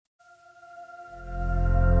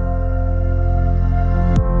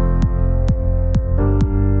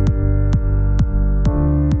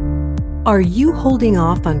Are you holding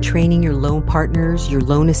off on training your loan partners, your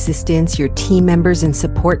loan assistants, your team members, and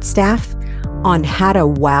support staff on how to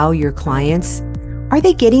wow your clients? Are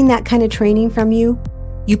they getting that kind of training from you?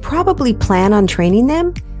 You probably plan on training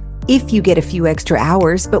them if you get a few extra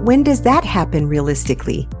hours, but when does that happen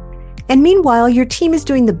realistically? And meanwhile, your team is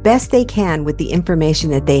doing the best they can with the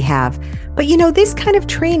information that they have. But this kind of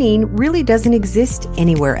training really doesn't exist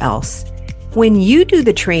anywhere else. When you do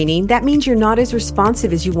the training, that means you're not as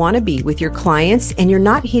responsive as you want to be with your clients, and you're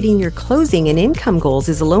not hitting your closing and income goals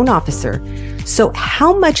as a loan officer. So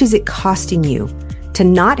how much is it costing you to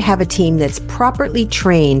not have a team that's properly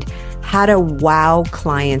trained how to wow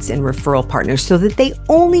clients and referral partners so that they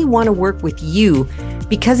only want to work with you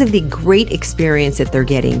because of the great experience that they're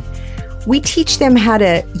getting? We teach them how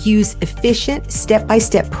to use efficient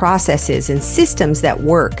step-by-step processes and systems that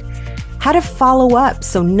work, how to follow up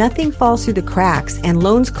so nothing falls through the cracks and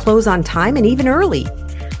loans close on time and even early,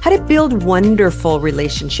 how to build wonderful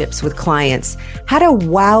relationships with clients, how to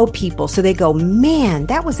wow people so they go, man,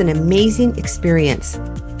 that was an amazing experience.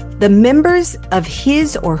 The members of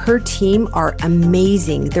his or her team are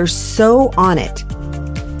amazing. They're so on it.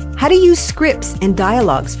 How to use scripts and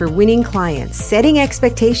dialogues for winning clients, setting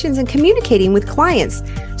expectations, and communicating with clients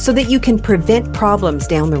so that you can prevent problems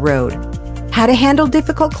down the road. How to handle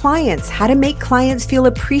difficult clients, how to make clients feel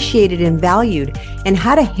appreciated and valued, and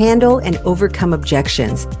how to handle and overcome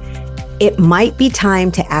objections. It might be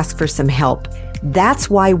time to ask for some help. That's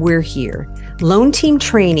why we're here. Loan Team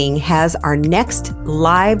Training has our next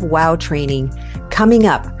live WOW training coming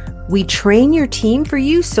up. We train your team for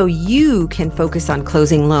you so you can focus on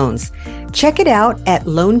closing loans. Check it out at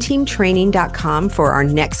loanteamtraining.com for our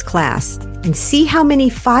next class and see how many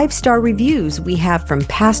 5-star reviews we have from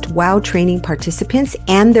past WOW training participants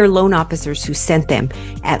and their loan officers who sent them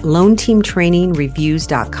at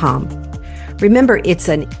loanteamtrainingreviews.com. Remember, it's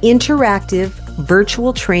an interactive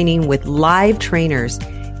virtual training with live trainers,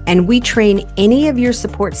 and we train any of your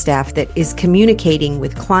support staff that is communicating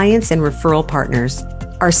with clients and referral partners.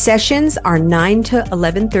 Our sessions are 9 to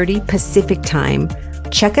 11:30 Pacific time.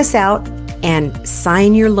 Check us out and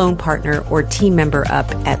sign your loan partner or team member up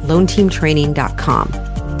at loanteamtraining.com.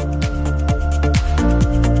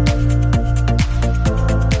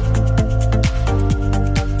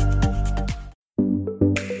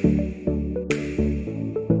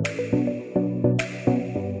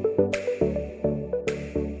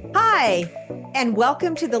 Hi, and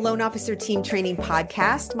welcome to the Loan Officer Team Training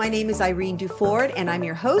Podcast. My name is Irene Duford, and I'm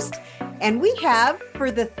your host. And we have, for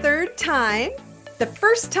the third time, the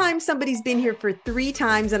first time somebody's been here for 3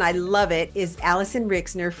 times, and I love it, is Alyson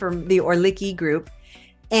Rixner from the Orlicki Group.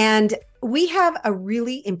 And we have a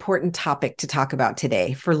really important topic to talk about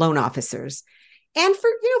today for loan officers and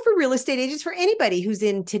for real estate agents, for anybody who's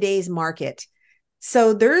in today's market.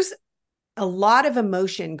 So there's a lot of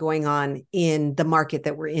emotion going on in the market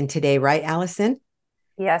that we're in today, right, Alyson?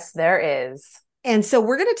 Yes, there is. And so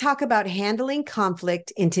we're going to talk about handling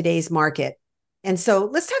conflict in today's market. And so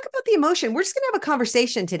let's talk about the emotion. We're just going to have a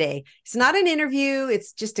conversation today. It's not an interview.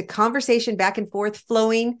 It's just a conversation back and forth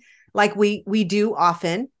flowing like we do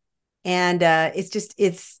often. And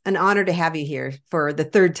it's an honor to have you here for the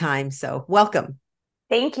third time. So welcome.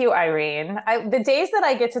 Thank you, Irene. The days that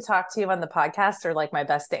I get to talk to you on the podcast are like my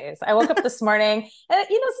best days. I woke up this morning and,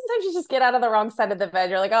 sometimes you just get out of the wrong side of the bed.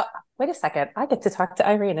 You're like, oh, wait a second. I get to talk to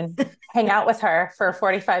Irene and hang out with her for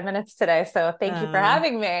 45 minutes today. So thank you for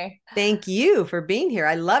having me. Thank you for being here.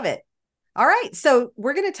 I love it. All right. So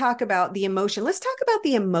we're going to talk about the emotion. Let's talk about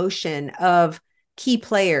the emotion of key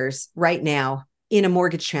players right now in a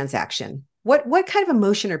mortgage transaction. What kind of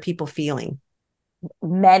emotion are people feeling?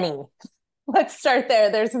 Many. Let's start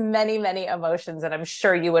there. There's many, many emotions, and I'm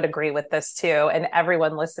sure you would agree with this too, and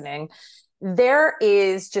everyone listening. There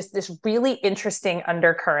is just this really interesting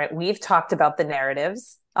undercurrent. We've talked about the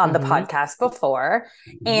narratives on the podcast before,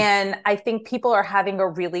 and I think people are having a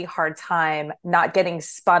really hard time not getting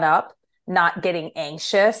spun up, not getting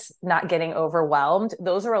anxious, not getting overwhelmed.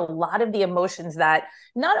 Those are a lot of the emotions that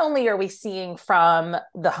not only are we seeing from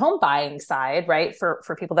the home buying side, right?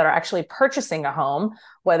 For people that are actually purchasing a home,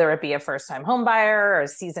 whether it be a first-time home buyer or a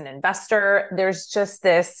seasoned investor, there's just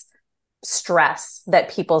this stress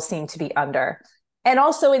that people seem to be under. And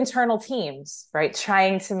also internal teams, right?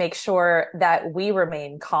 Trying to make sure that we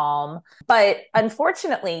remain calm. But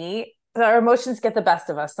unfortunately, our emotions get the best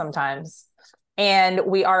of us sometimes. And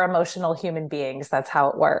we are emotional human beings. That's how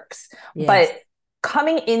it works. Yes. But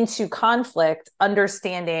coming into conflict,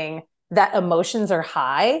 understanding that emotions are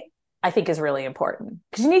high, I think is really important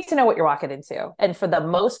because you need to know what you're walking into. And for the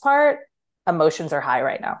most part, emotions are high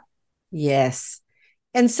right now. Yes.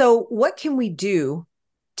 And so what can we do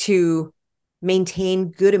to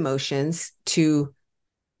maintain good emotions, to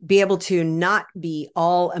be able to not be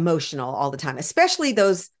all emotional all the time, especially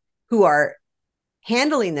those who are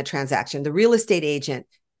handling the transaction, the real estate agent,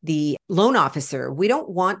 the loan officer. We don't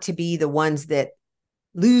want to be the ones that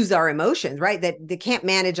lose our emotions, right? That they can't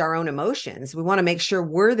manage our own emotions. We want to make sure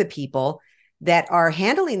we're the people that are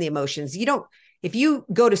handling the emotions. If you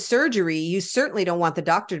go to surgery, you certainly don't want the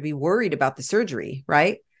doctor to be worried about the surgery,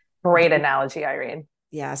 right? Great analogy, Irene.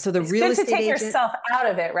 Yeah. So the It's real good to estate take agent, yourself out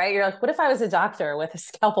of it, right? You're like, what if I was a doctor with a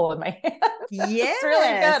scalpel in my hand? It's really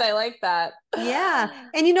yes. good. I like that. Yeah.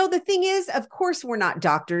 And the thing is, of course, we're not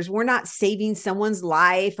doctors. We're not saving someone's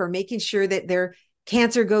life or making sure that their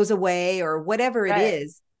cancer goes away or whatever it Right.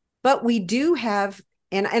 is. But we do have,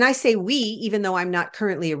 and I say we, even though I'm not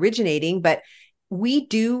currently originating, but we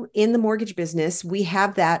do in the mortgage business, we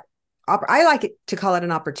have that. I like it to call it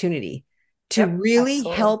an opportunity to Yep, really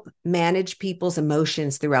absolutely. help manage people's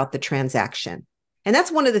emotions throughout the transaction. And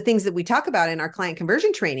that's one of the things that we talk about in our client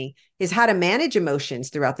conversion training is how to manage emotions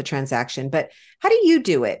throughout the transaction. But how do you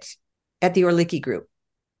do it at the Orlicki Group?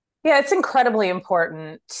 Yeah, it's incredibly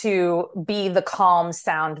important to be the calm,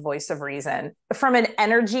 sound voice of reason. From an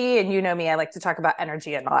energy, and you know me, I like to talk about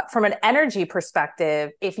energy a lot. From an energy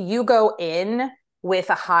perspective, if you go in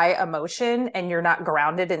with a high emotion and you're not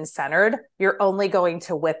grounded and centered, you're only going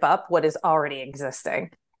to whip up what is already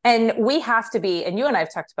existing. And we have to be, and you and I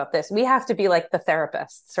have talked about this, we have to be like the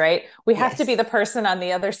therapists, right? We have to be the person on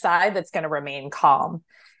the other side that's going to remain calm.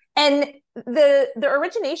 And the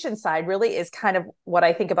origination side really is kind of what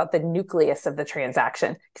I think about the nucleus of the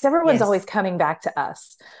transaction, because everyone's always coming back to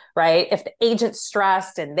us, right? If the agent's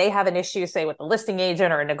stressed and they have an issue, say with the listing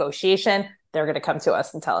agent or a negotiation, they're going to come to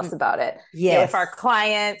us and tell us about it. Yes. If our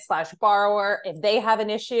client / borrower, if they have an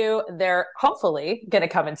issue, they're hopefully going to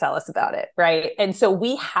come and tell us about it, right? And so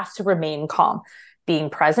we have to remain calm, being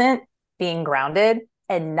present, being grounded,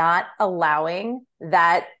 and not allowing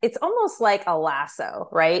that. It's almost like a lasso,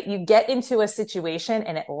 right? You get into a situation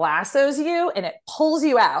and it lassos you and it pulls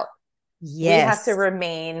you out. Yes. We have to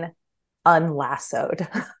remain unlassoed.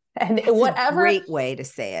 And that's whatever, a great way to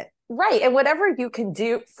say it. Right. And whatever you can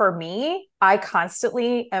do, for me, I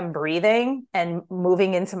constantly am breathing and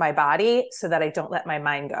moving into my body so that I don't let my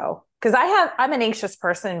mind go. Because I'm an anxious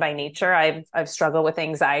person by nature. I've struggled with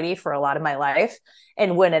anxiety for a lot of my life.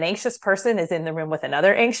 And when an anxious person is in the room with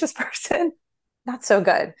another anxious person, not so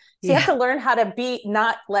good. So you have to learn how to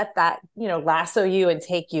not let that, lasso you and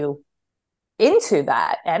take you into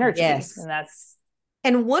that energy. Yes.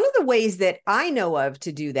 And one of the ways that I know of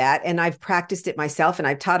to do that, and I've practiced it myself and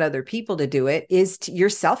I've taught other people to do it, is your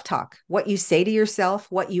self-talk. What you say to yourself,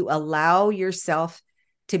 what you allow yourself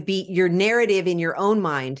to be, your narrative in your own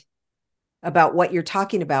mind about what you're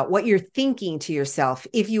talking about, what you're thinking to yourself.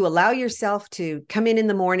 If you allow yourself to come in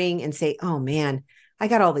the morning and say, oh man, I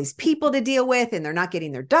got all these people to deal with and they're not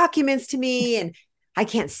getting their documents to me and I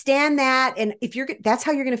can't stand that. And that's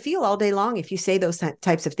how you're going to feel all day long if you say those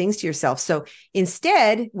types of things to yourself. So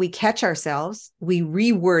instead, we catch ourselves, we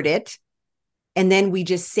reword it, and then we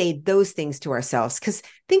just say those things to ourselves. Because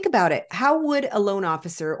think about it. How would a loan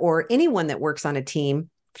officer or anyone that works on a team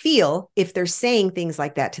feel if they're saying things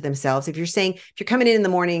like that to themselves? If you're coming in the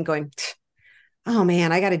morning and going, oh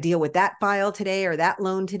man, I got to deal with that file today or that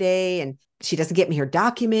loan today. And she doesn't get me her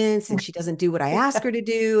documents and she doesn't do what I ask her to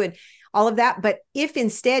do. And all of that. But if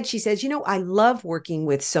instead she says, I love working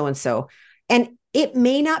with so-and-so, and it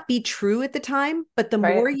may not be true at the time, but the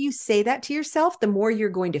more you say that to yourself, the more you're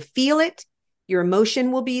going to feel it. Your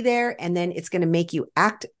emotion will be there. And then it's going to make you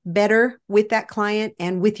act better with that client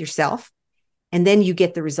and with yourself. And then you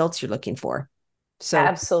get the results you're looking for. So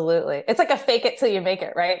absolutely. It's like a fake it till you make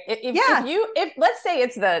it, right? If let's say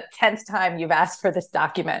it's the 10th time you've asked for this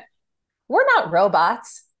document, we're not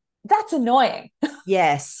robots. That's annoying.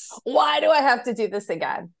 Yes. Why do I have to do this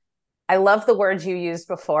again? I love the words you used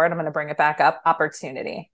before, and I'm going to bring it back up.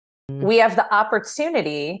 Opportunity. Mm-hmm. We have the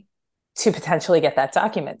opportunity to potentially get that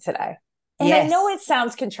document today. And I know it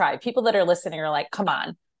sounds contrived. People that are listening are like, come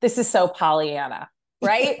on, this is so Pollyanna,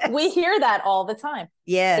 right? Yes. We hear that all the time.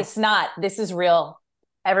 Yes. It's not. This is real.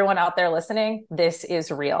 Everyone out there listening, this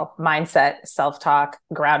is real. Mindset, self-talk,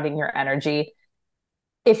 grounding your energy.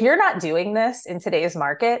 If you're not doing this in today's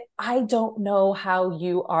market, I don't know how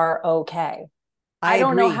you are okay. I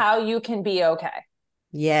don't know how you can be okay.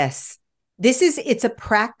 Yes. It's a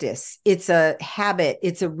practice. It's a habit.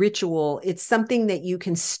 It's a ritual. It's something that you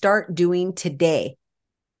can start doing today.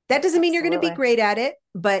 That doesn't mean you're going to be great at it,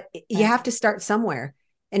 but you have to start somewhere.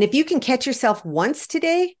 And if you can catch yourself once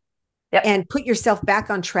today and put yourself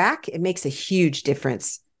back on track, it makes a huge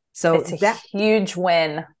difference. So it's a huge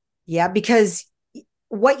win. Yeah, because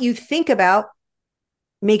what you think about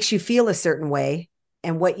makes you feel a certain way.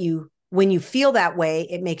 And when you feel that way,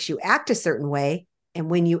 it makes you act a certain way. And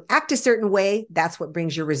when you act a certain way, that's what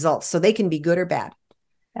brings your results. So they can be good or bad.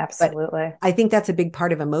 Absolutely. But I think that's a big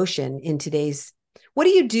part of emotion in today's. What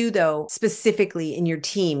do you do though, specifically in your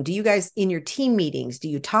team? Do you guys in your team meetings, do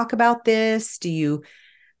you talk about this? Do you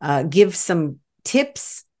give some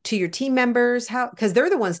tips to your team members? How, because they're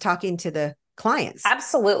the ones talking to the clients.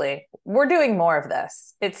 Absolutely. We're doing more of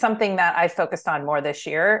this. It's something that I focused on more this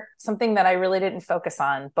year, something that I really didn't focus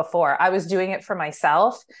on before. I was doing it for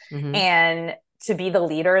myself. Mm-hmm. And to be the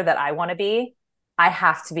leader that I want to be, I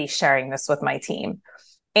have to be sharing this with my team.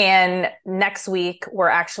 And next week, we're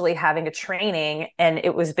actually having a training, and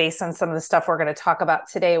it was based on some of the stuff we're going to talk about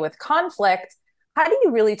today with conflict. How do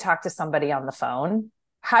you really talk to somebody on the phone?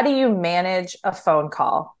 How do you manage a phone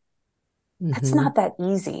call? Mm-hmm. That's not that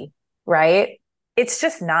easy, right? It's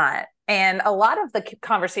just not. And a lot of the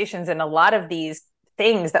conversations and a lot of these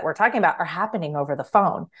things that we're talking about are happening over the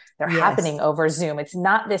phone. They're happening over Zoom. It's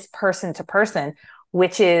not this person to person,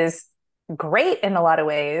 which is great in a lot of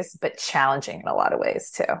ways, but challenging in a lot of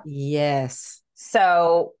ways too. Yes.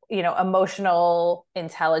 So, emotional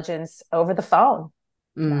intelligence over the phone,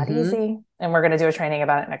 not easy. And we're going to do a training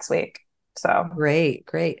about it next week. So great.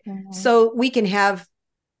 So we can have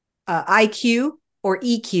IQ or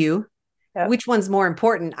EQ. Yep. Which one's more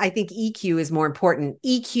important? I think EQ is more important.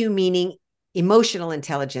 EQ meaning emotional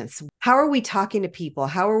intelligence. How are we talking to people?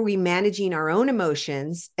 How are we managing our own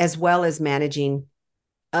emotions as well as managing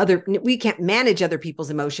we can't manage other people's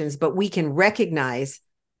emotions, but we can recognize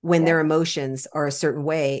when their emotions are a certain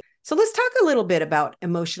way. So let's talk a little bit about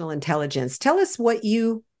emotional intelligence. Tell us what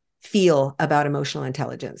you feel about emotional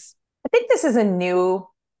intelligence. I think this is a newer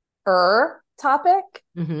topic.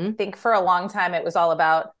 Mm-hmm. I think for a long time, it was all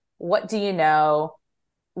about, what do you know?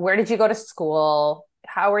 Where did you go to school?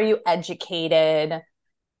 How are you educated?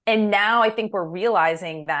 And now I think we're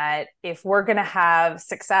realizing that if we're going to have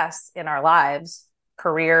success in our lives,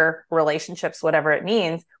 career, relationships, whatever it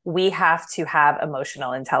means, we have to have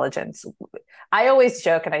emotional intelligence. I always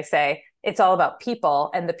joke and I say, it's all about people,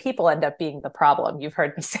 and the people end up being the problem. You've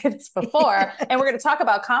heard me say this before. And we're going to talk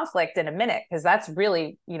about conflict in a minute, because that's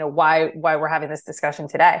really, why we're having this discussion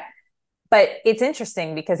today. But it's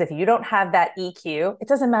interesting because if you don't have that EQ, it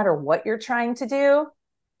doesn't matter what you're trying to do,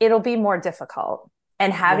 it'll be more difficult.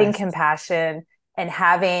 And having compassion and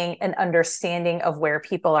having an understanding of where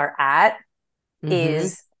people are at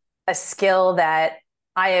is a skill that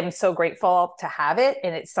I am so grateful to have it.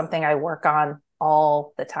 And it's something I work on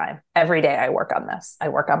all the time. Every day I work on this. I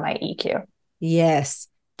work on my EQ. Yes.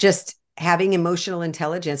 Just having emotional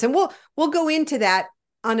intelligence. And we'll go into that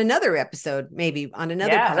on another episode, maybe on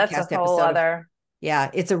another podcast that's a whole episode. Other. Yeah.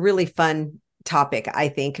 It's a really fun topic, I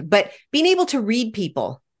think, but being able to read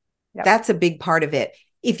people, that's a big part of it.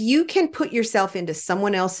 If you can put yourself into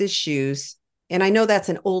someone else's shoes, and I know that's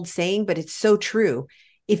an old saying, but it's so true.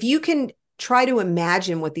 If you can try to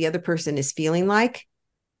imagine what the other person is feeling like,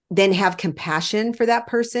 then have compassion for that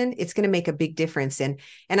person, it's going to make a big difference. And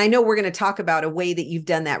I know we're going to talk about a way that you've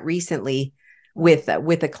done that recently with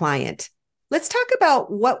a client. Let's talk about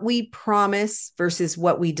what we promise versus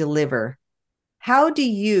what we deliver. How do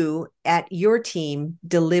you at your team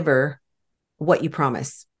deliver what you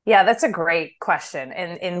promise? Yeah, that's a great question.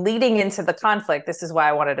 And in leading into the conflict, this is why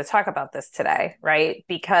I wanted to talk about this today, right?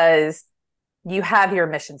 Because you have your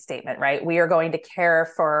mission statement, right? We are going to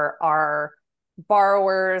care for our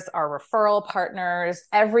borrowers, our referral partners,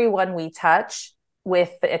 everyone we touch with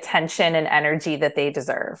the attention and energy that they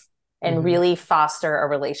deserve, and really foster a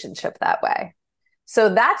relationship that way.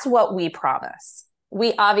 So that's what we promise.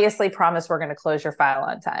 We obviously promise we're going to close your file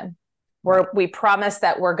on time. We promise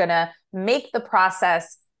that we're going to make the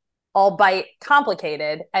process, albeit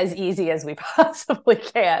complicated, as easy as we possibly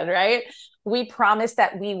can, right? We promise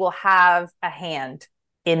that we will have a hand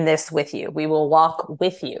in this with you. We will walk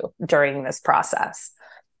with you during this process.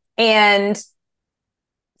 And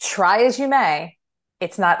try as you may,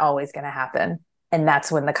 it's not always going to happen. And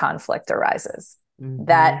that's when the conflict arises.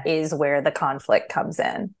 That is where the conflict comes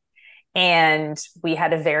in. And we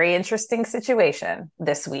had a very interesting situation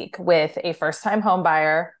this week with a first-time home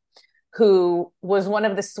buyer who was one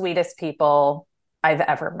of the sweetest people I've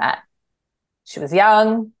ever met. She was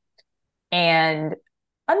young and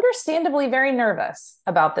understandably very nervous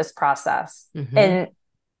about this process. And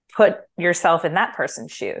put yourself in that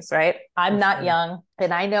person's shoes, right? I'm not young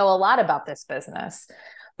and I know a lot about this business,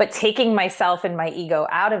 but taking myself and my ego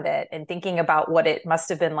out of it and thinking about what it must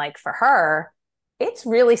have been like for her, it's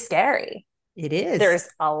really scary. It is. There's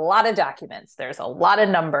a lot of documents. There's a lot of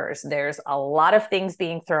numbers. There's a lot of things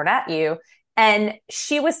being thrown at you. And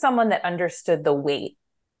she was someone that understood the weight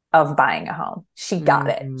of buying a home. She got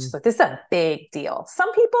it. She's like, this is a big deal.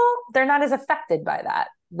 Some people, they're not as affected by that.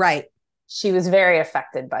 Right. She was very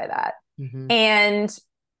affected by that. And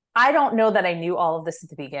I don't know that I knew all of this at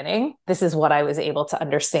the beginning. This is what I was able to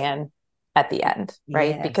understand at the end,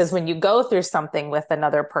 right? Yes. Because when you go through something with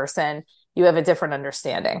another person, you have a different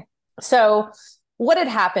understanding. So what had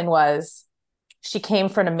happened was she came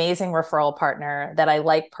from an amazing referral partner that I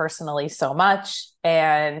like personally so much.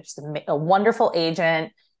 And she's a wonderful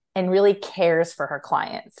agent and really cares for her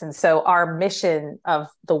clients. And so our mission of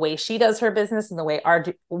the way she does her business and the way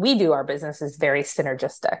we do our business is very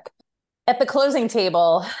synergistic. At the closing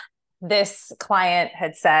table, this client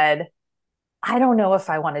had said, I don't know if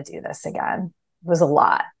I want to do this again. It was a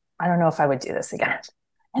lot. I don't know if I would do this again.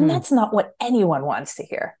 And that's not what anyone wants to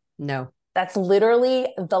hear. No. That's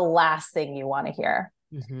literally the last thing you want to hear.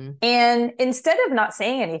 And instead of not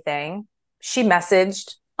saying anything, she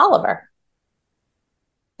messaged Oliver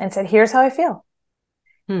and said, here's how I feel.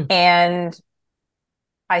 And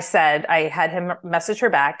I said, I had him message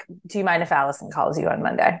her back. Do you mind if Alyson calls you on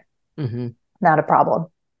Monday? Not a problem.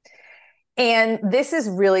 And this is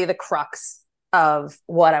really the crux of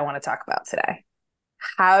what I want to talk about today.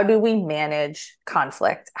 How do we manage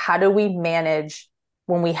conflict? How do we manage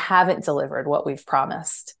when we haven't delivered what we've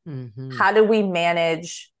promised? How do we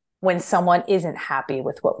manage when someone isn't happy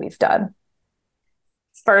with what we've done?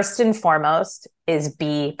 First and foremost is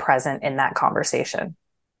be present in that conversation.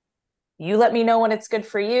 You let me know when it's good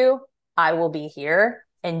for you. I will be here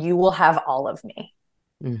and you will have all of me.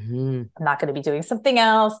 I'm not going to be doing something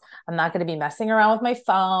else. I'm not going to be messing around with my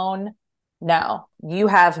phone. No, you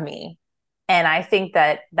have me. And I think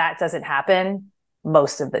that doesn't happen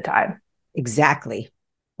most of the time. Exactly.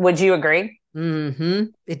 Would you agree?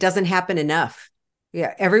 It doesn't happen enough.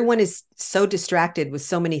 Yeah. Everyone is so distracted with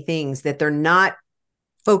so many things that they're not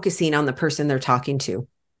focusing on the person they're talking to.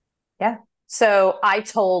 Yeah. So I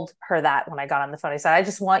told her that when I got on the phone. I said, I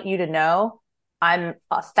just want you to know I'm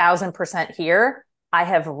 1,000% here. I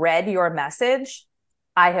have read your message.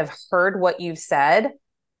 I have heard what you've said,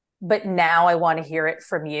 but now I want to hear it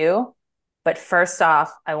from you. But first off,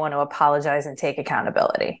 I want to apologize and take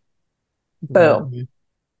accountability. Boom.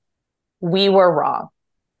 We were wrong.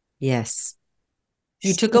 Yes.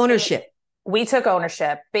 You took ownership. We took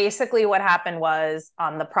ownership. Basically, what happened was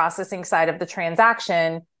on the processing side of the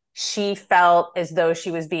transaction, she felt as though she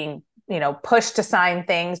was being, pushed to sign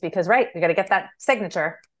things because, right, we got to get that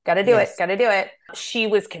signature. Got to do it. Got to do it. She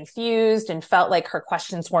was confused and felt like her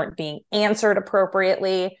questions weren't being answered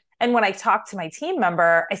appropriately. And when I talked to my team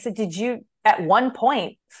member, I said, did you at one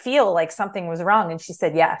point feel like something was wrong? And she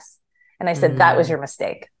said, yes. And I said, that was your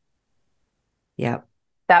mistake. Yeah.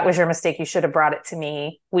 That was your mistake. You should have brought it to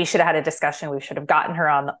me. We should have had a discussion. We should have gotten her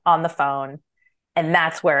on the phone. And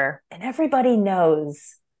that's where, and everybody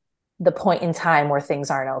knows the point in time where things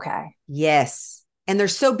aren't okay. Yes. And they're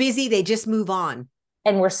so busy, they just move on.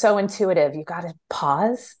 And we're so intuitive. You got to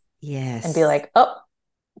pause. Yes. And be like, oh,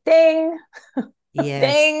 ding. Yes.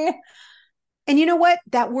 Ding. And you know what?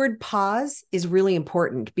 That word pause is really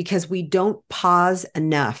important because we don't pause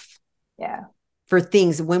enough. Yeah. For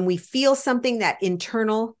things when we feel something, that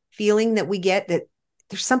internal feeling that we get that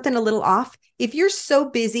there's something a little off. If you're so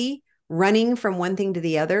busy running from one thing to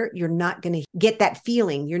the other, you're not going to get that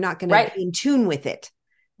feeling. You're not going to be in tune with it.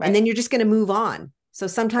 Right. And then you're just going to move on. So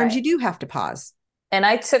sometimes you do have to pause. And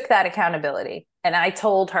I took that accountability and I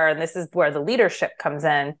told her, and this is where the leadership comes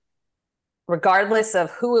in, regardless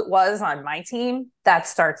of who it was on my team, that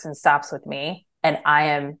starts and stops with me. And I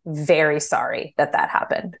am very sorry that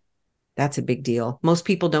happened. That's a big deal. Most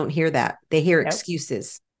people don't hear that. They hear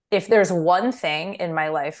excuses. If there's one thing in my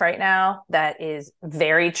life right now that is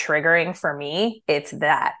very triggering for me, it's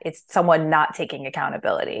that. It's someone not taking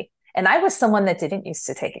accountability. And I was someone that didn't used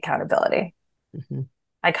to take accountability.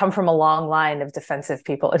 I come from a long line of defensive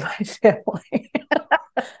people in my family.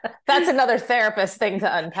 That's another therapist thing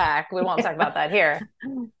to unpack. We won't talk about that here.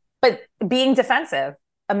 But being defensive,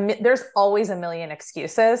 there's always a million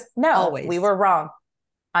excuses. No, always. We were wrong.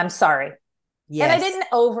 I'm sorry. Yes. And I didn't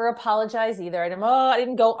over apologize either. I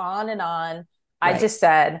didn't go on and on. Right. I just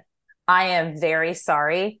said, I am very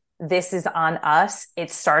sorry. This is on us. It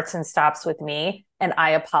starts and stops with me. And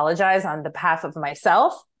I apologize on the behalf of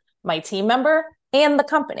myself, my team member, and the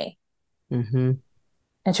company. And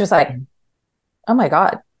she was like, oh my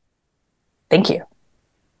God, thank you.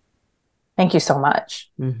 Thank you so much.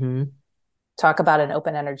 Talk about an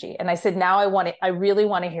open energy. And I said, now I really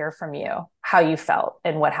want to hear from you how you felt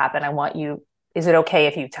and what happened. Is it okay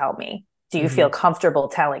if you tell me? Do you feel comfortable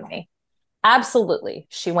telling me? Absolutely.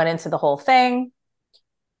 She went into the whole thing.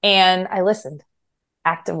 And I listened,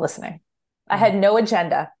 active listening. I had no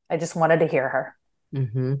agenda. I just wanted to hear her.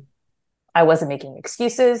 Mm-hmm. I wasn't making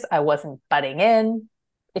excuses. I wasn't butting in.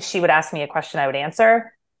 If she would ask me a question, I would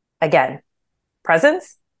answer. Again,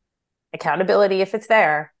 presence, accountability if it's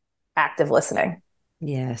there, active listening.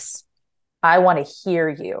 Yes. I want to hear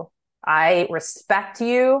you. I respect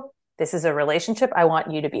you. This is a relationship. I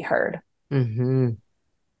want you to be heard. Mm-hmm.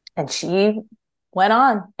 And she went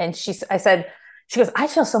on and I said, she goes, I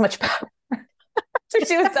feel so much better. So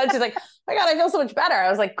she was done. She's like, oh my God, I feel so much better. I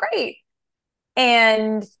was like, great.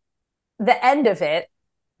 And the end of it,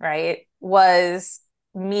 right, was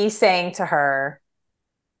me saying to her,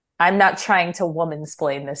 I'm not trying to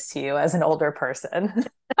woman-splain this to you as an older person.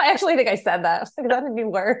 I actually think I said that. Is that a new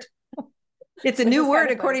word? It's a new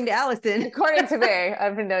word according to Alyson. According to me.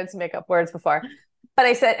 I've been known to make up words before. But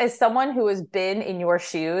I said, as someone who has been in your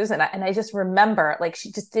shoes, and I just remember, like,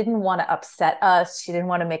 she just didn't want to upset us. She didn't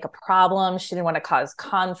want to make a problem. She didn't want to cause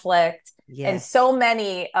conflict. Yes. And so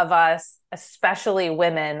many of us, especially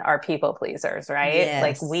women, are people pleasers, right? Yes.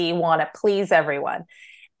 Like, we want to please everyone.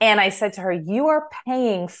 And I said to her, you are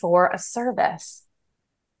paying for a service.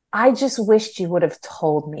 I just wished you would have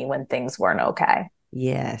told me when things weren't okay.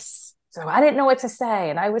 Yes. So I didn't know what to say.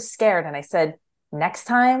 And I was scared. And I said, next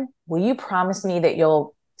time, will you promise me that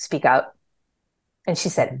you'll speak out? And she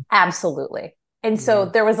said, absolutely. And so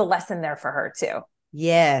there was a lesson there for her too.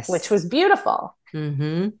 Yes. Which was beautiful.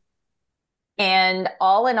 Mm-hmm. And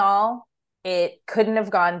all in all, it couldn't have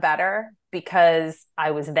gone better because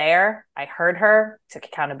I was there. I heard her, took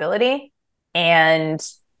accountability, and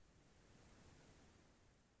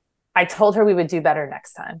I told her we would do better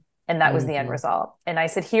next time. And that was the end result. And I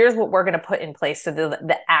said, here's what we're going to put in place. So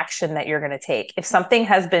the action that you're going to take. If something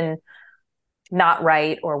has been not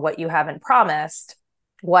right or what you haven't promised,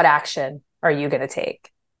 what action are you going to take?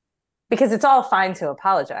 Because it's all fine to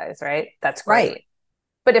apologize, right? That's great. Right.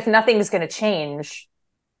 But if nothing's going to change,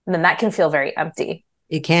 then that can feel very empty.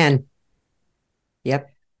 It can.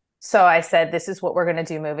 Yep. So I said, this is what we're going to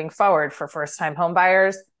do moving forward for first-time home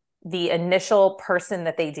buyers. The initial person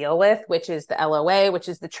that they deal with, which is the LOA, which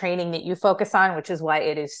is the training that you focus on, which is why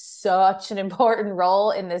it is such an important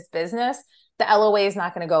role in this business. The LOA is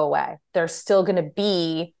not going to go away. They're still going to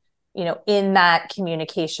be, in that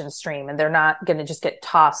communication stream, and they're not going to just get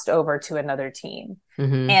tossed over to another team.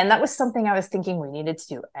 Mm-hmm. And that was something I was thinking we needed to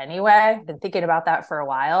do anyway. I've been thinking about that for a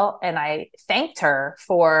while. And I thanked her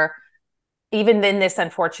for, even in this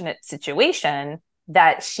unfortunate situation,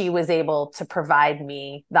 that she was able to provide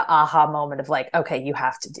me the aha moment of like, okay, you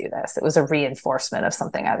have to do this. It was a reinforcement of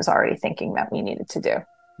something I was already thinking that we needed to do.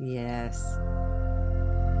 Yes.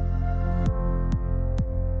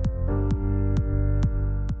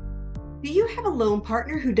 Do you have a loan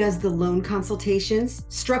partner who does the loan consultations,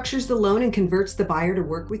 structures the loan, and converts the buyer to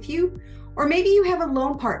work with you? Or maybe you have a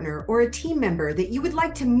loan partner or a team member that you would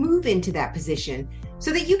like to move into that position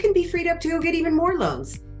so that you can be freed up to go get even more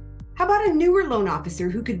loans. How about a newer loan officer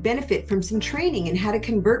who could benefit from some training in how to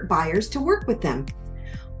convert buyers to work with them?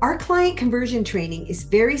 Our client conversion training is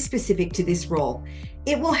very specific to this role.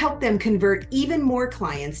 It will help them convert even more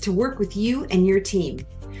clients to work with you and your team.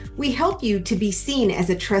 We help you to be seen as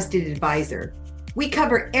a trusted advisor. We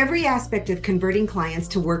cover every aspect of converting clients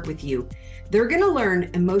to work with you. They're going to learn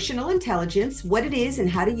emotional intelligence, what it is and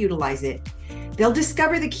how to utilize it. They'll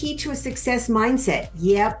discover the key to a success mindset.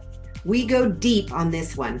 Yep, we go deep on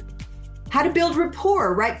this one. How to build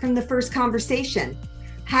rapport right from the first conversation.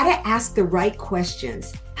 How to ask the right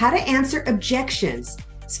questions. How to answer objections.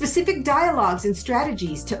 Specific dialogues and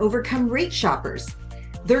strategies to overcome rate shoppers.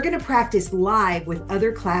 They're going to practice live with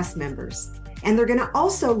other class members. And they're going to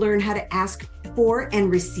also learn how to ask for and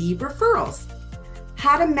receive referrals.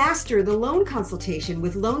 How to master the loan consultation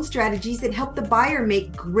with loan strategies that help the buyer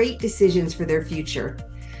make great decisions for their future.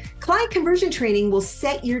 Client conversion training will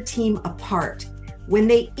set your team apart when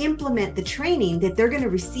they implement the training that they're going to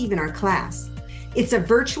receive in our class. It's a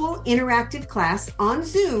virtual interactive class on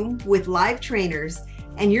Zoom with live trainers,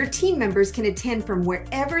 and your team members can attend from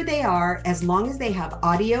wherever they are as long as they have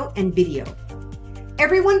audio and video.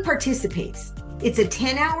 Everyone participates. It's a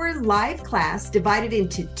 10-hour live class divided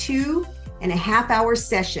into 2.5-hour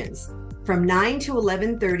sessions from 9 to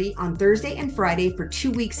 11:30 on Thursday and Friday for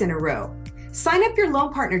 2 weeks in a row. Sign up your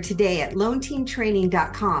loan partner today at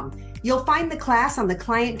loanteamtraining.com. You'll find the class on the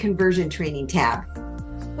Client Conversion Training tab.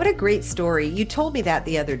 What a great story. You told me that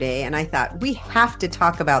the other day, and I thought we have to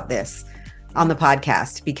talk about this on the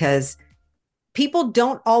podcast because people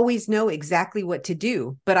don't always know exactly what to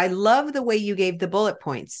do. But I love the way you gave the bullet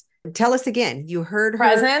points. Tell us again. You heard her.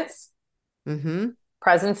 Presence. Mm-hmm.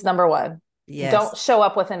 Presence number one. Yes. Don't show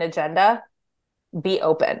up with an agenda. be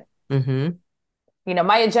open. Mm-hmm.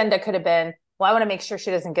 My agenda could have been, well, I want to make sure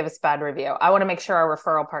she doesn't give us bad review. I want to make sure our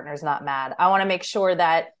referral partner is not mad. I want to make sure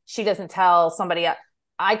that she doesn't tell somebody.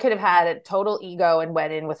 I could have had a total ego and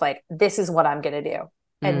went in with like, this is what I'm going to do.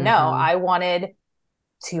 And no, I wanted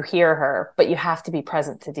to hear her, but you have to be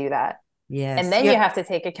present to do that. Yes. And then you have to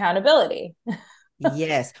take accountability.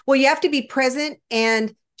 Yes. Well, you have to be present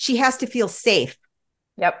and she has to feel safe.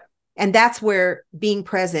 Yep. And that's where being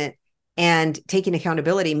present and taking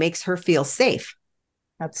accountability makes her feel safe.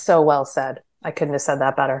 That's so well said. I couldn't have said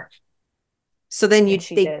that better. So then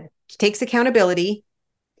she takes accountability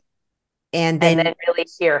and then really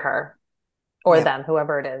hear her or them,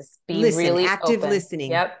 whoever it is. Be really active open.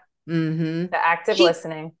 Listening. Yep. Mm-hmm. The active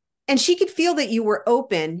listening. And she could feel that you were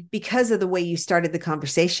open because of the way you started the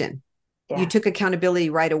conversation. Yeah. You took accountability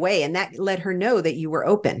right away, and that let her know that you were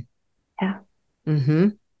open. Yeah. Mm-hmm.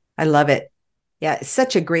 I love it. Yeah, it's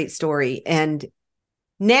such a great story. And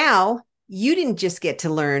now you didn't just get to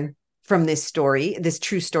learn from this story, this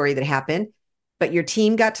true story that happened, but your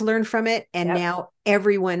team got to learn from it. And now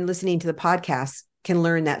everyone listening to the podcast can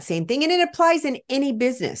learn that same thing. And it applies in any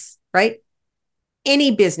business, right?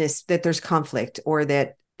 Any business that there's conflict or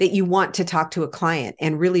that you want to talk to a client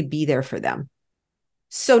and really be there for them.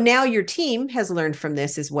 So now your team has learned from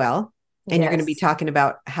this as well. And you're going to be talking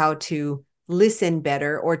about how to listen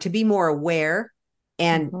better or to be more aware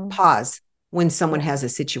and pause when someone has a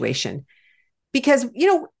situation. Because,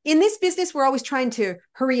 in this business, we're always trying to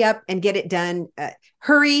hurry up and get it done.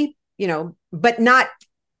 Hurry, but not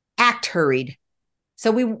act hurried.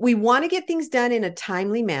 So we want to get things done in a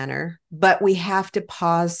timely manner, but we have to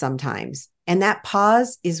pause sometimes. And that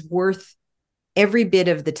pause is worth every bit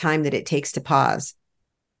of the time that it takes to pause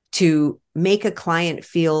to make a client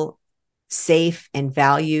feel safe and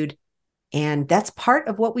valued. And that's part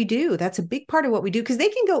of what we do. That's a big part of what we do because they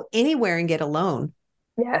can go anywhere and get a loan.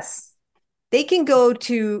 Yes. They can go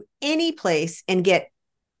to any place and get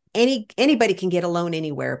anybody can get a loan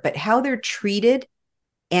anywhere, but how they're treated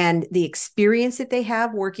and the experience that they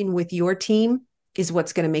have working with your team is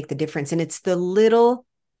what's going to make the difference. And it's the little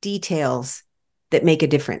details that make a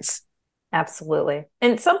difference. Absolutely.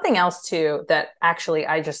 And something else too, that actually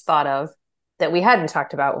I just thought of that we hadn't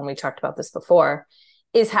talked about when we talked about this before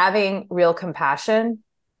is having real compassion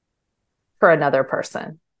for another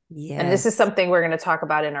person. Yes. And this is something we're going to talk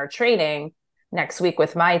about in our training next week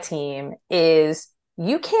with my team is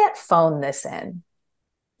you can't phone this in.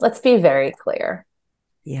 Let's be very clear.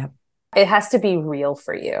 Yeah. It has to be real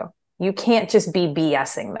for you. You can't just be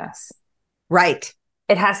BSing this. Right.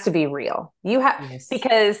 It has to be real.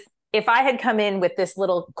 Because if I had come in with this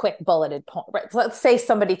little quick bulleted point, right, let's say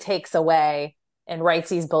somebody takes away and writes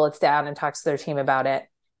these bullets down and talks to their team about it.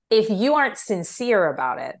 If you aren't sincere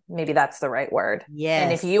about it, maybe that's the right word. Yes.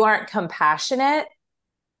 And if you aren't compassionate,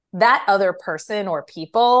 that other person or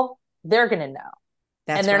people, they're going to know.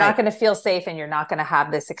 And they're not going to feel safe, and you're not going to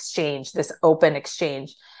have this exchange, this open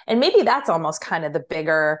exchange. And maybe that's almost kind of the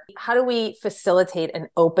bigger, how do we facilitate an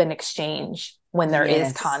open exchange when there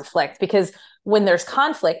is conflict? Because when there's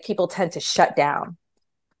conflict, people tend to shut down.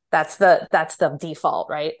 That's the default,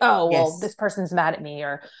 right? Oh, well, this person's mad at me,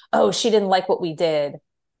 or, oh, she didn't like what we did.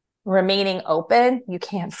 Remaining open, you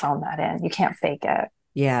can't phone that in. You can't fake it.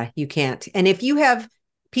 Yeah, you can't. And if you have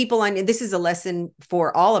people on, this is a lesson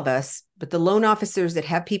for all of us, but the loan officers that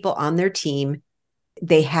have people on their team,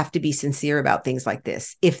 they have to be sincere about things like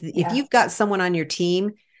this. If you've got someone on your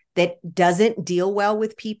team that doesn't deal well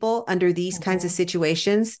with people under these kinds of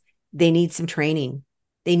situations, they need some training.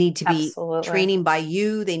 They need to be training by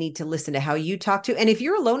you. They need to listen to how you talk to. And if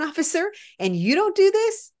you're a loan officer and you don't do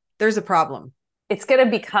this, there's a problem. It's going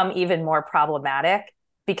to become even more problematic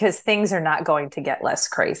because things are not going to get less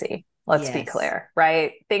crazy. Let's be clear,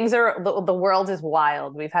 right? The world is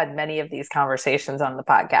wild. We've had many of these conversations on the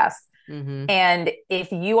podcast. Mm-hmm. And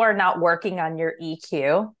if you are not working on your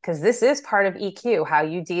EQ, because this is part of EQ, how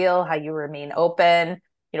you deal, how you remain open,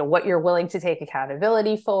 what you're willing to take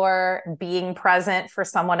accountability for, being present for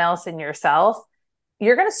someone else and yourself,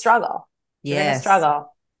 you're going to struggle. You're going to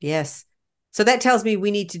struggle. Yes. So that tells me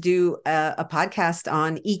we need to do a podcast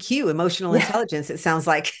on EQ, emotional intelligence. It sounds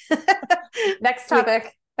like. Next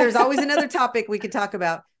topic. There's always another topic we could talk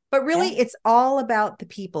about, but really it's all about the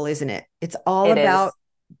people, isn't it? It's all about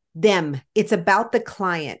them. It's about the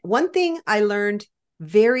client. One thing I learned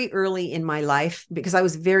very early in my life, because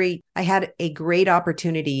I had a great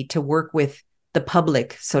opportunity to work with the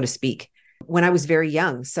public, so to speak, when I was very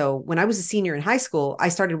young. So when I was a senior in high school, I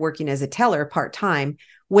started working as a teller part-time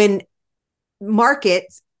when Market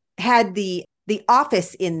had the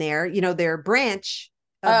office in there, their branch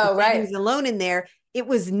of the savings and loan in there. it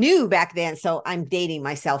was new back then. So I'm dating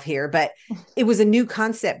myself here, but it was a new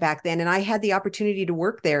concept back then. And I had the opportunity to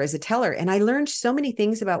work there as a teller. And I learned so many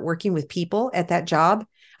things about working with people at that job.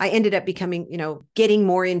 I ended up becoming, getting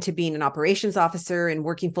more into being an operations officer and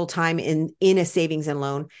working full time in a savings and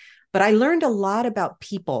loan. But I learned a lot about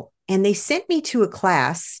people. And they sent me to a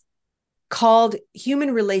class called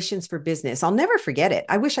Human Relations for Business. I'll never forget it.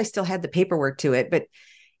 I wish I still had the paperwork to it, but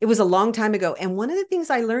it was a long time ago. And one of the things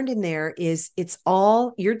I learned in there is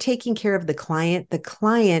you're taking care of the client. The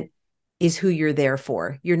client is who you're there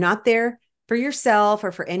for. You're not there for yourself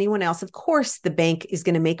or for anyone else. Of course, the bank is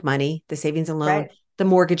going to make money, the savings and loan, right. The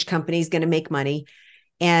mortgage company is going to make money,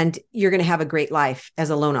 and you're going to have a great life as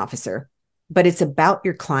a loan officer. But it's about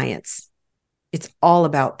your clients. It's all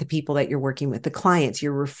about the people that you're working with, the clients,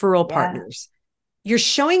 your referral partners. You're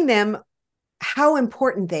showing them how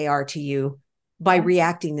important they are to you by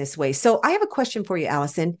reacting this way. So I have a question for you,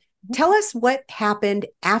 Alyson. Tell us what happened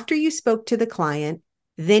after you spoke to the client,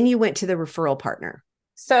 then you went to the referral partner.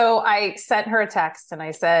 So I sent her a text and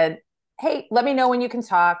I said, hey, let me know when you can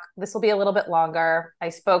talk. This will be a little bit longer. I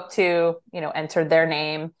spoke to, entered their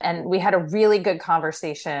name, and we had a really good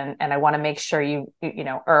conversation. And I want to make sure you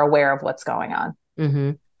are aware of what's going on.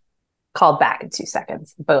 Mm-hmm. Called back in 2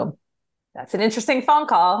 seconds. Boom. That's an interesting phone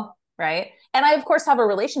call, right? And I, of course, have a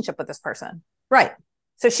relationship with this person. Right.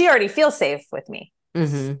 So she already feels safe with me.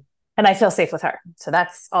 Mm-hmm. And I feel safe with her. So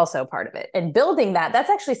that's also part of it. And building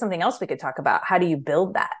that's actually something else we could talk about. How do you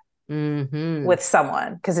build that with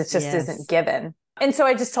someone? Because it just isn't given. And so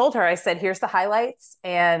I just told her, I said, here's the highlights.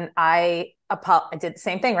 And I did the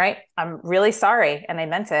same thing, right? I'm really sorry. And I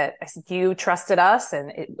meant it. I said, you trusted us.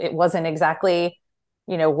 And it wasn't exactly,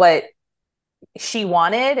 what she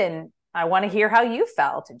wanted. And I want to hear how you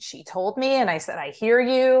felt. And she told me, and I said, I hear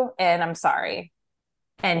you and I'm sorry.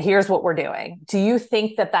 And here's what we're doing. Do you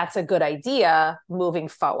think that that's a good idea moving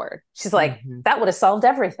forward? She's like, that would have solved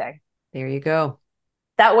everything. There you go.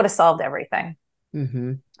 That would have solved everything.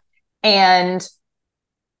 Mm-hmm. And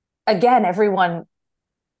again,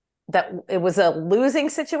 it was a losing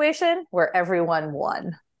situation where everyone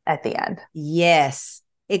won at the end. Yes.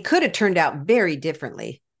 It could have turned out very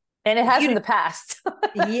differently. And it has in the past.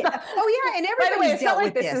 Yeah. Oh yeah. And everybody's dealt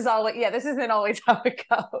with this. This isn't always how it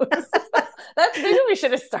goes. Maybe we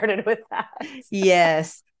should have started with that.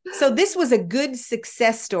 Yes. So this was a good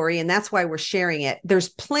success story, and that's why we're sharing it. There's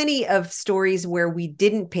plenty of stories where we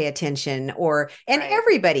didn't pay attention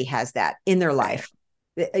everybody has that in their life,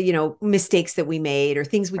 mistakes that we made or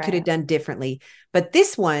things we could have done differently. But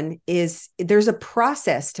this one there's a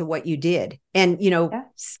process to what you did. And,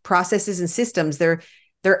 processes and systems, there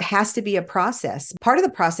has to be a process. Part of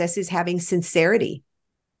the process is having sincerity.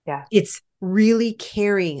 Yeah. It's really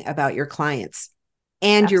caring about your clients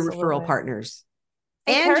and your referral partners.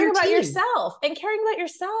 And caring about yourself.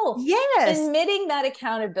 Yes. Admitting that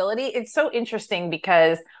accountability. It's so interesting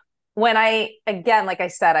because when like I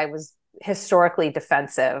said, I was historically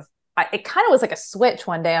defensive. It kind of was like a switch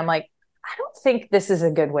one day. I'm like, I don't think this is a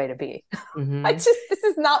good way to be. Mm-hmm. This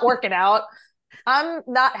is not working out. I'm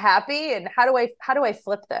not happy. And how do I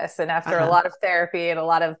flip this? And after a lot of therapy and a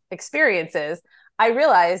lot of experiences, I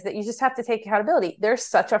realized that you just have to take accountability. There's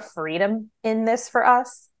such a freedom in this for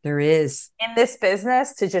us. There is. In this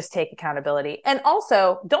business to just take accountability. And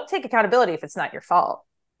also don't take accountability if it's not your fault.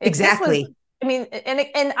 Exactly.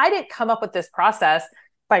 And I didn't come up with this process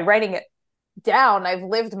by writing it down. I've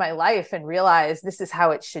lived my life and realized this is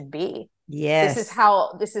how it should be. Yes.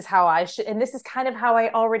 This is how I should, and this is kind of how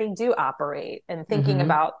I already do operate, and thinking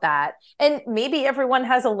about that. And maybe everyone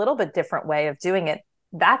has a little bit different way of doing it.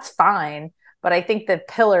 That's fine. But I think the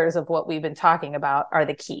pillars of what we've been talking about are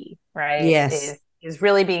the key, right? Yes. Is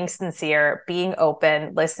really being sincere, being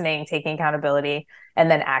open, listening, taking accountability,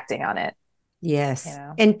 and then acting on it. Yes.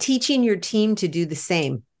 And teaching your team to do the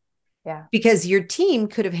same. Yeah. Because your team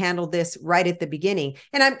could have handled this right at the beginning.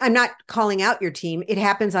 And I'm not calling out your team. It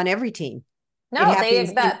happens on every team. No,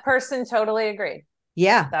 that person totally agreed.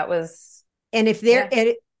 Yeah. That was. And if they're,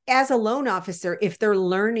 as a loan officer, if they're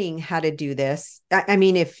learning how to do this,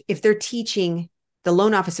 if they're teaching, the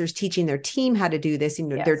loan officers teaching their team how to do this,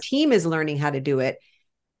 and their team is learning how to do it,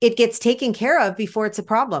 it gets taken care of before it's a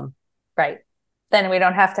problem. Right. Then we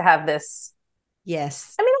don't have to have this.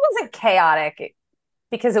 Yes. It wasn't chaotic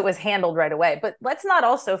because it was handled right away. But let's not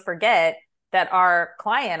also forget that our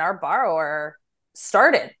client, our borrower,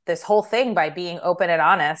 started this whole thing by being open and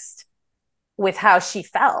honest with how she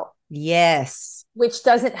felt. Yes. Which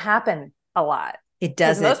doesn't happen a lot. It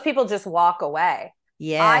doesn't. Most people just walk away.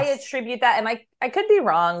 Yes. I attribute that, and I could be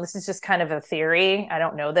wrong. This is just kind of a theory. I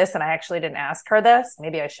don't know this, and I actually didn't ask her this.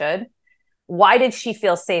 Maybe I should. Why did she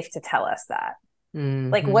feel safe to tell us that?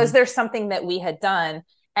 Like, was Mm-hmm. there something that we had done?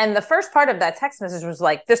 And the first part of that text message was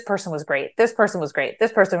like, this person was great. This person was great.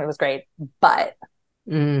 This person was great. But,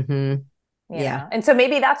 Mm-hmm. Yeah. and so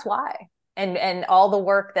maybe that's why. And all the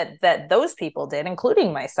work that those people did,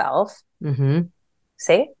 including myself, Mm-hmm.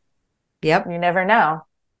 see, Yep. you never know.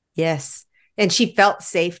 Yes. And she felt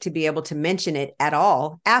safe to be able to mention it at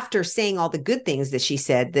all after saying all the good things that she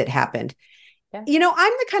said that happened. Yeah.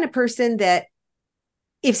 I'm the kind of person that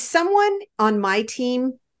if someone on my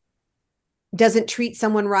team doesn't treat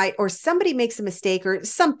someone right, or somebody makes a mistake or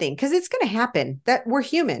something, because it's going to happen, that we're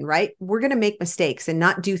human, right? We're going to make mistakes and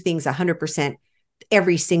not do things 100%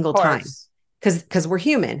 every single Of time course. because we're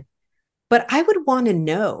human. But I would want to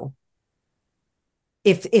know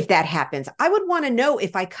if that happens. I would want to know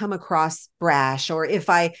if I come across brash, or if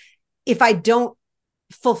I don't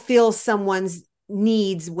fulfill someone's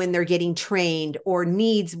needs when they're getting trained, or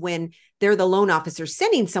needs when they're the loan officer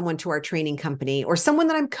sending someone to our training company, or someone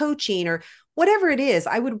that I'm coaching, or whatever it is.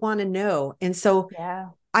 I would want to know. And so Yeah.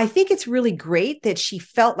 I think it's really great that she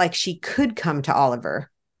felt like she could come to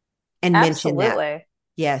Oliver and mention that. Absolutely.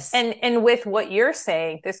 Yes. And with what you're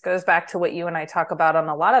saying, this goes back to what you and I talk about on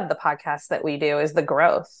a lot of the podcasts that we do, is the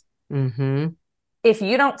growth. Mm-hmm. If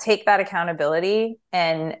you don't take that accountability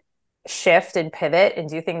and shift and pivot and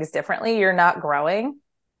do things differently, you're not growing.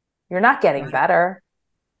 You're not getting Right. better.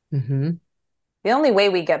 Mm-hmm. The only way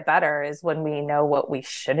we get better is when we know what we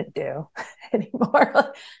shouldn't do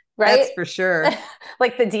anymore. Right? That's for sure.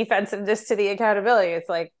 Like the defensiveness to the accountability. It's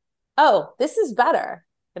like, oh, this is better.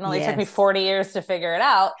 It only took me Yes. 40 years to figure it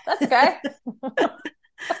out. That's okay.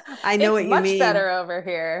 I know It's what you much mean. better over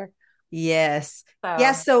here. Yes.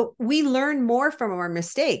 Yeah. So, So we learn more from our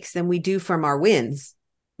mistakes than we do from our wins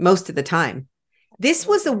most of the time. This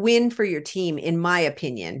was a win for your team, in my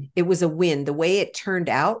opinion. It was a win. The way it turned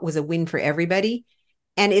out was a win for everybody.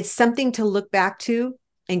 And it's something to look back to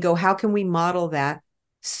and go, how can we model that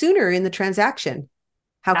sooner in the transaction?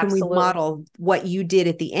 How can we absolutely. model what you did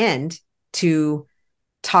at the end to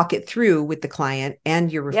talk it through with the client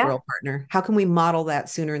and your Yeah. referral partner? How can we model that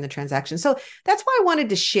sooner in the transaction? So that's why I wanted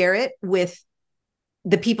to share it with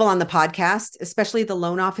the people on the podcast, especially the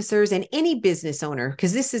loan officers and any business owner,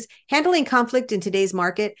 because this is handling conflict in today's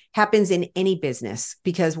market happens in any business,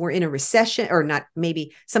 because we're in a recession, or not.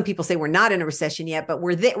 Maybe some people say we're not in a recession yet, but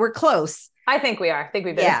we're close. I think we are. I think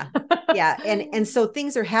we've been. Yeah. Yeah. And so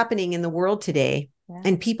things are happening in the world today, Yeah.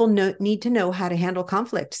 and people need to know how to handle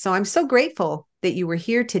conflict. So I'm so grateful that you were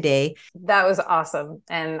here today. That was awesome.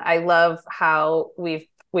 And I love how we've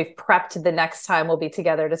prepped the next time we'll be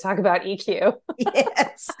together to talk about EQ.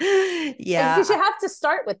 Yes. Yeah. Because you have to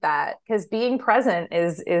start with that, because being present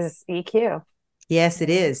is EQ. Yes, it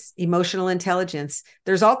is. Emotional intelligence.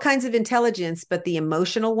 There's all kinds of intelligence, but the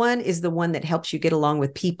emotional one is the one that helps you get along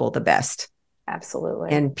with people the best.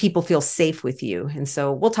 Absolutely. And people feel safe with you. And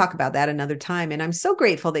so we'll talk about that another time. And I'm so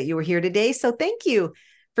grateful that you were here today. So thank you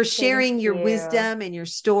for sharing your wisdom and your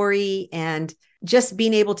story, and just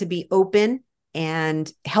being able to be open and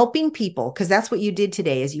helping people, because that's what you did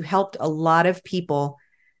today, is you helped a lot of people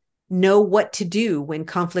know what to do when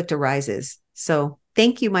conflict arises. So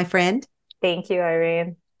thank you, my friend. Thank you,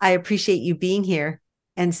 Irene. I appreciate you being here.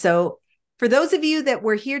 And so for those of you that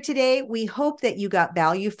were here today, we hope that you got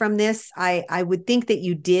value from this. I would think that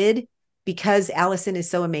you did, because Alyson is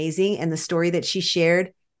so amazing and the story that she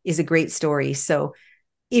shared is a great story. So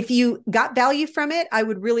if you got value from it, I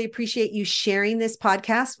would really appreciate you sharing this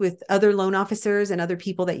podcast with other loan officers and other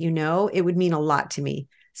people that you know. It would mean a lot to me.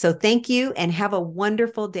 So thank you, and have a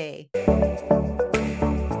wonderful day.